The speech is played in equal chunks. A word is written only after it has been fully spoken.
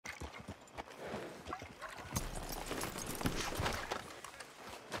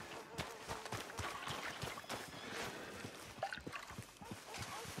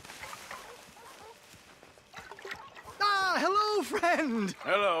friend!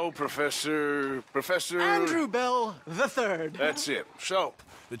 Hello, Professor... Andrew Bell III. That's it. So,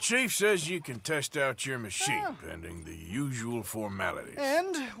 the chief says you can test out your machine, pending the usual formalities.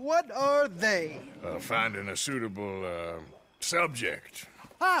 And what are they? Finding a suitable, subject.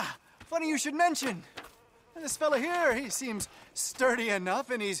 Ah, funny you should mention. This fella here, he seems sturdy enough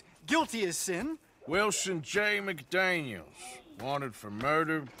and he's guilty as sin. Wilson J. McDaniels. Wanted for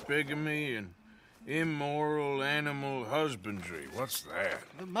murder, bigamy, and immoral animal husbandry. What's that?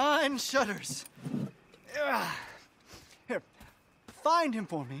 The mind shudders. Here, find him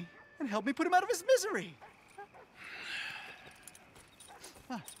for me and help me put him out of his misery.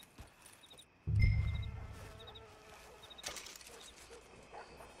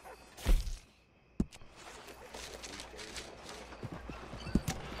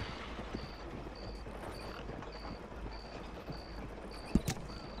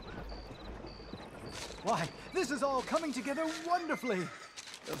 Why, this is all coming together wonderfully.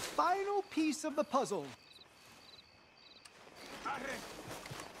 The final piece of the puzzle.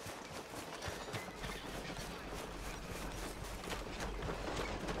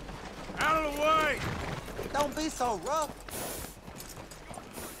 Out of the way! Don't be so rough.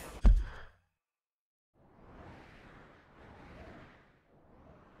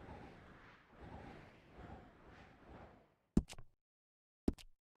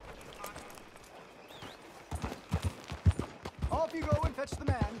 Off you go and fetch the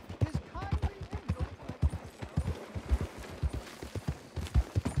man. His kindly angel.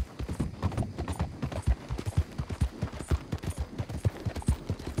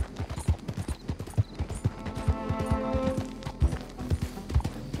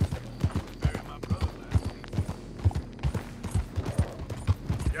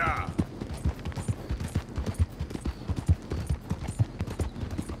 Yeah.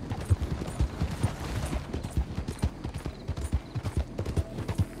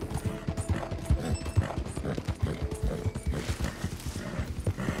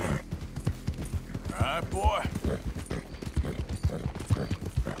 All right, boy.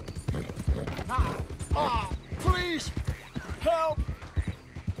 Please, help!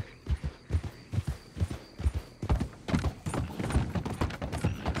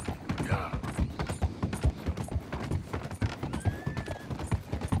 Yeah.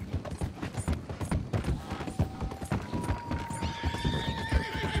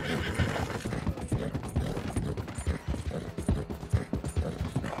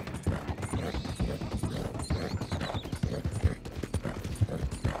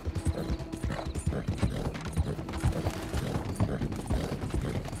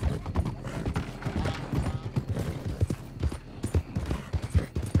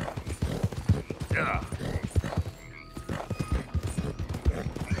 Yeah.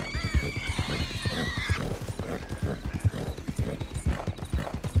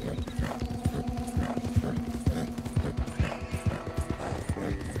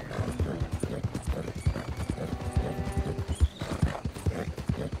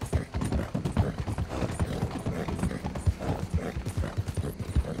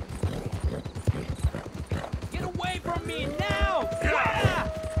 Get away from me now!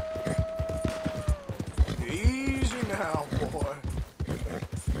 Easy now, boy.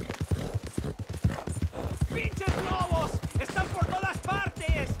 ¡Pinches lobos! ¡Están por todas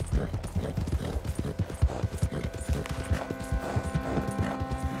partes!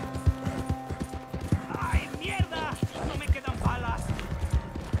 ¡Ay, mierda! ¡No me quedan balas!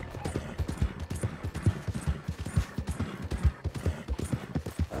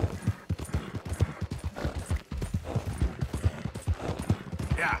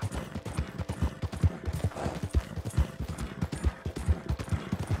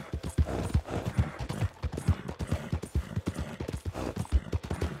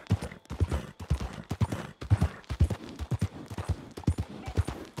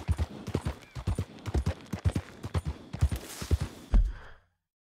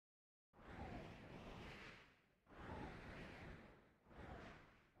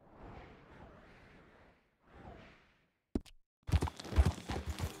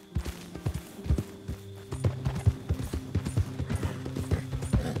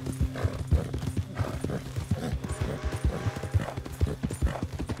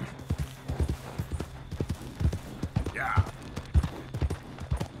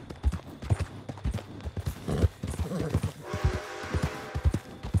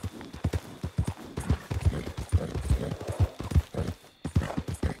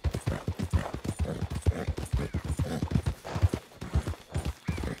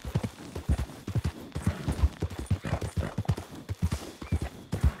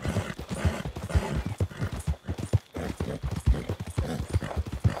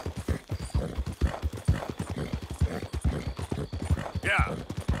 Yeah.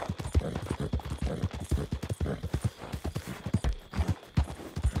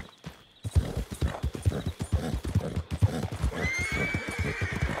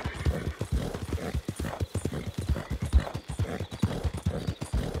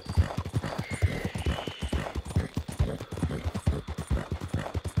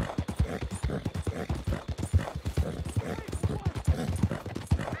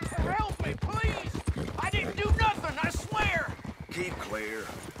 Help me, please! I didn't do nothing, I swear! Keep clear.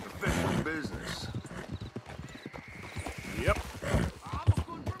 Official business. Yep. I'm a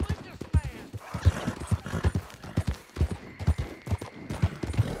good religious man.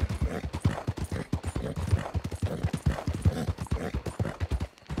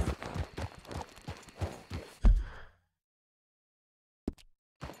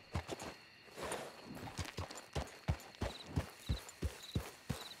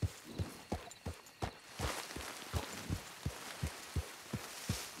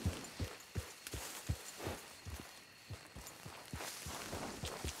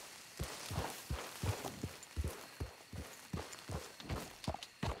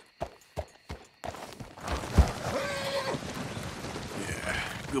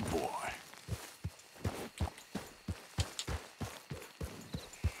 Good boy.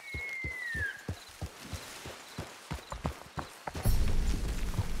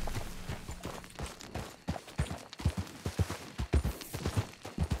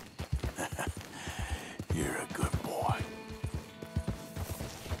 You're a good boy.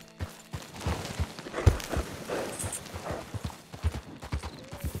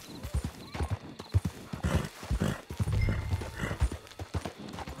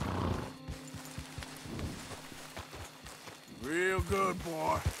 Real good,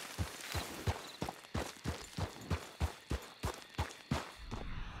 boy.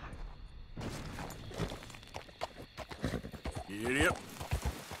 Yep.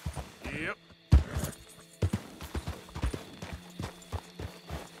 Yep.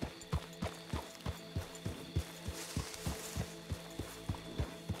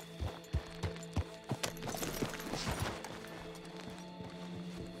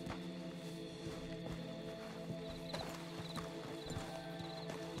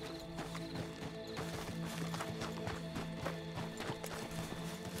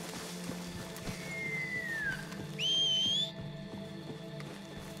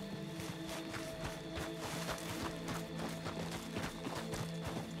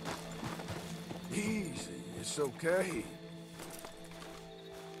 Easy. It's okay.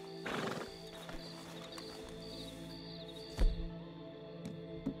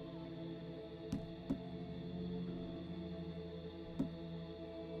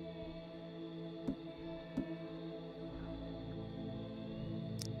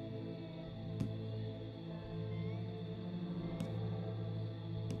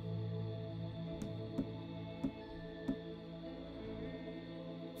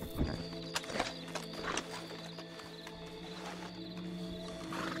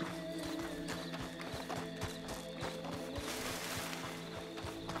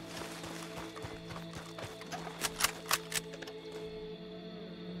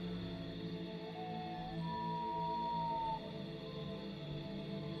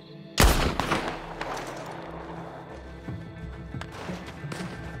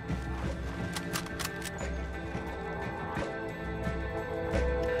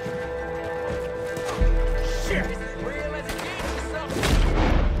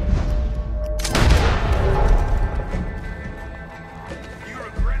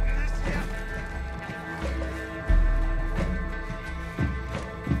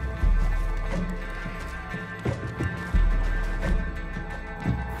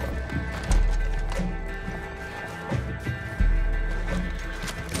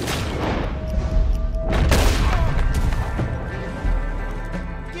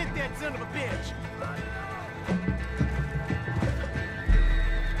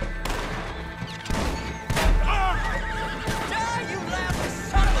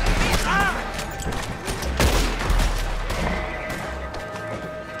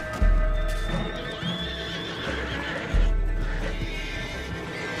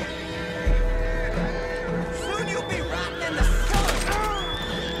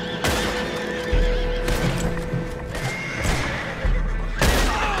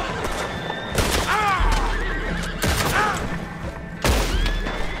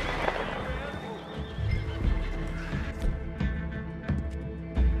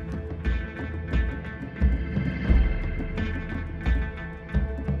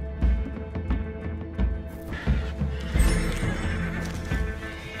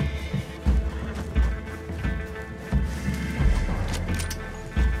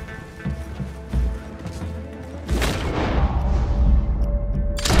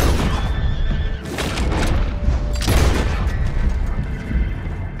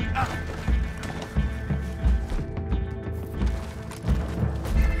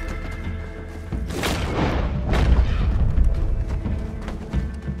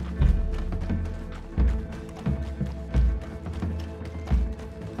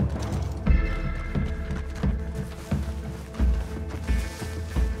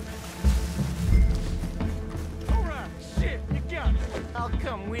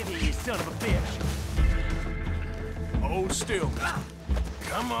 still.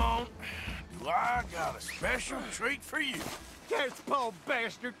 Come on. Do I got a special treat for you? Catch Paul,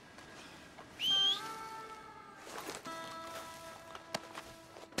 bastard!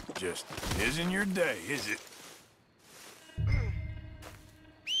 Just isn't your day, is it?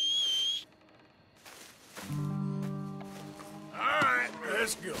 All right,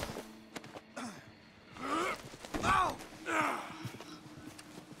 let's go. Oh!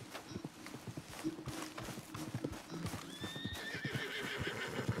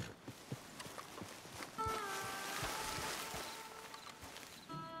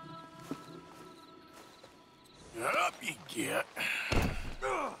 Up you get.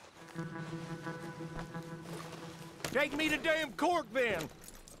 Take me to damn Cork, then!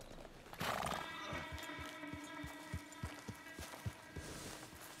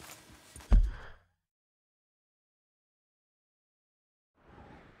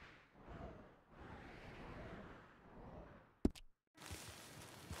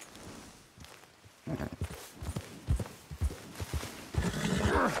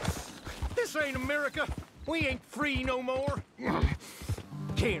 This ain't America. We ain't free no more.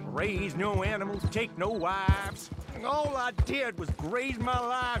 Can't raise no animals, take no wives. All I did was graze my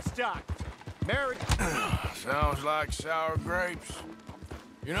livestock. Married. Sounds like sour grapes.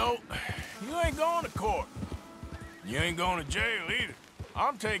 You know, you ain't going to court. You ain't going to jail either.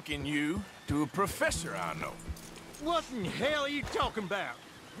 I'm taking you to a professor I know. What in hell are you talking about?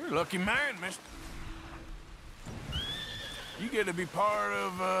 You're a lucky man, mister. You get to be part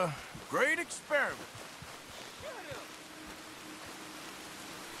of a great experiment.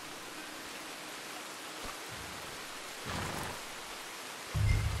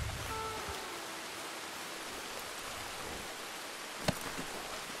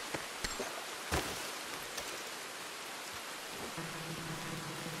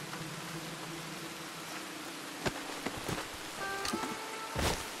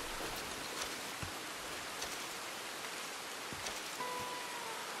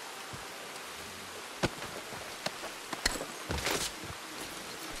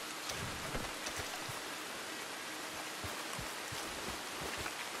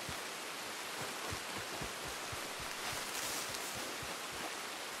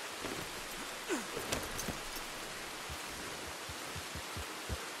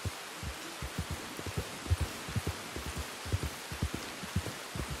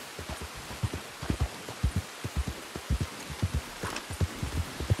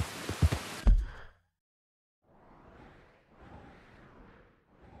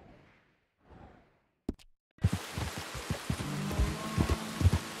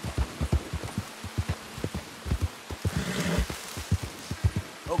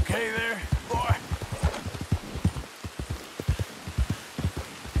 Okay there, boy?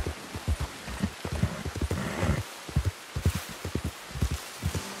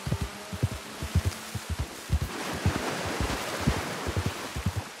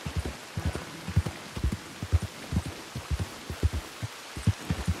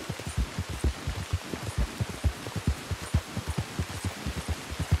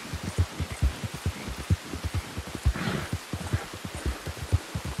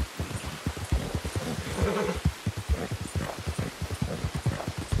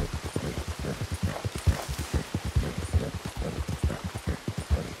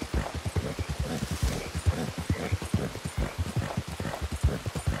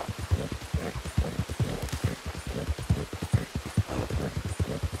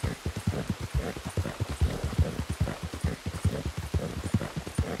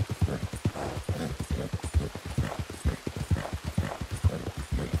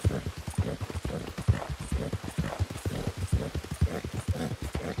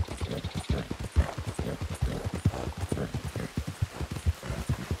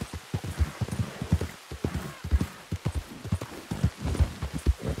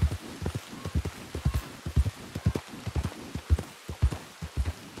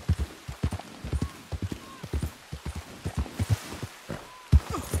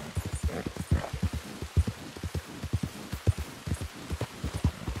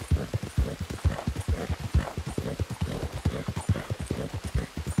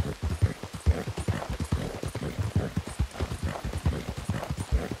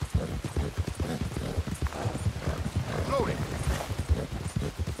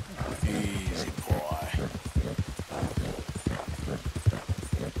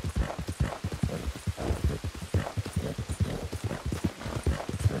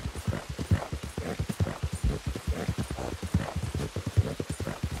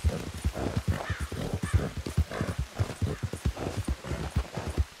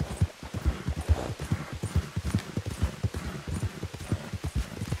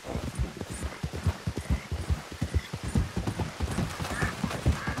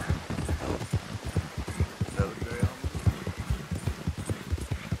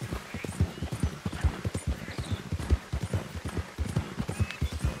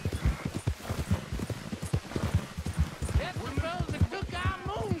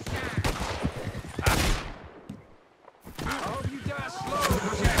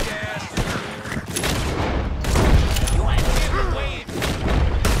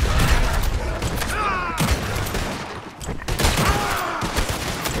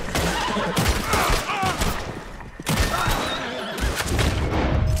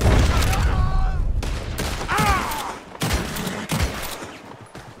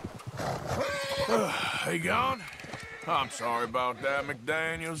 He gone? I'm sorry about that,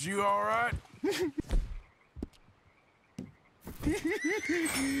 McDaniels. You all right?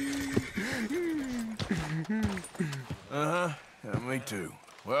 Uh-huh. Yeah, me too.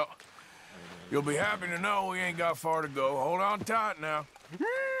 Well, you'll be happy to know we ain't got far to go. Hold on tight now.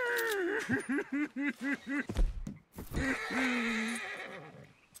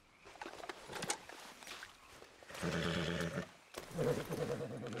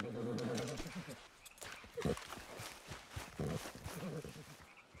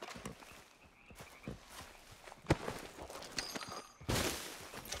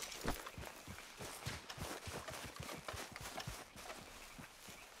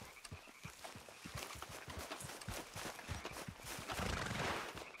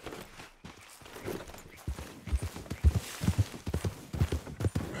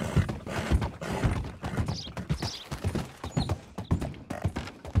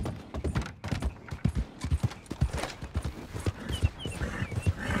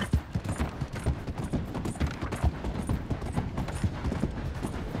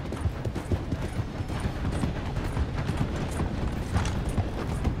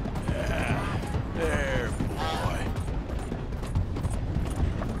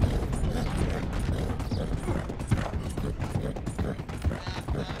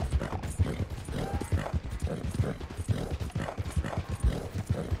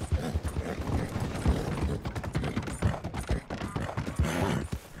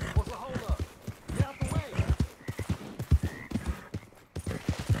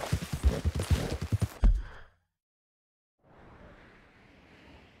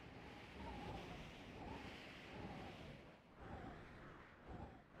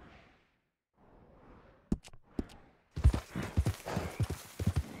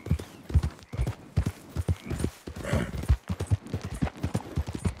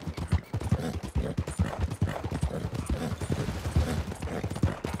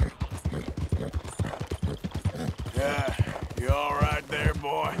 Yeah, you all right there,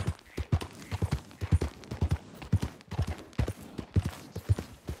 boy?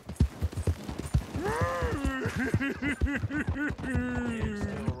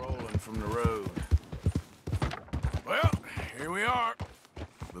 Still rolling from the road. Well, here we are.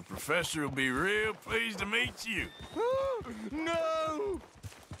 The professor will be real pleased to meet you. No!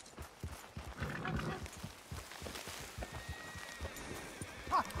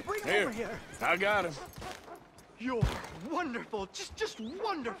 Bring him Here, over here. I got him. You're wonderful, just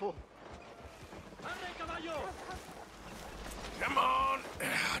wonderful. Come on.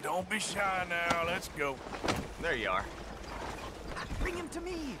 Don't be shy now. Let's go. There you are. Bring him to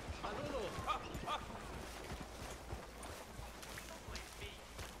me.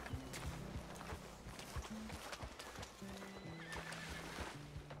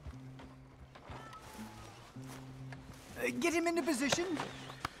 Get him into position.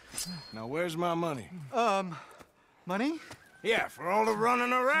 Now, where's my money? Money? Yeah, for all the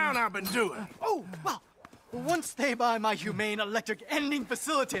running around I've been doing. Oh, well, once they buy my humane electric ending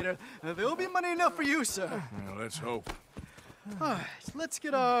facilitator, there'll be money enough for you, sir. Well, let's hope. All right, let's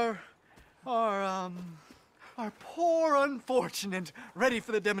get our poor unfortunate ready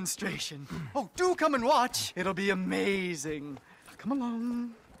for the demonstration. Oh, do come and watch. It'll be amazing. Come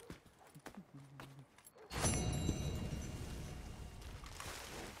along.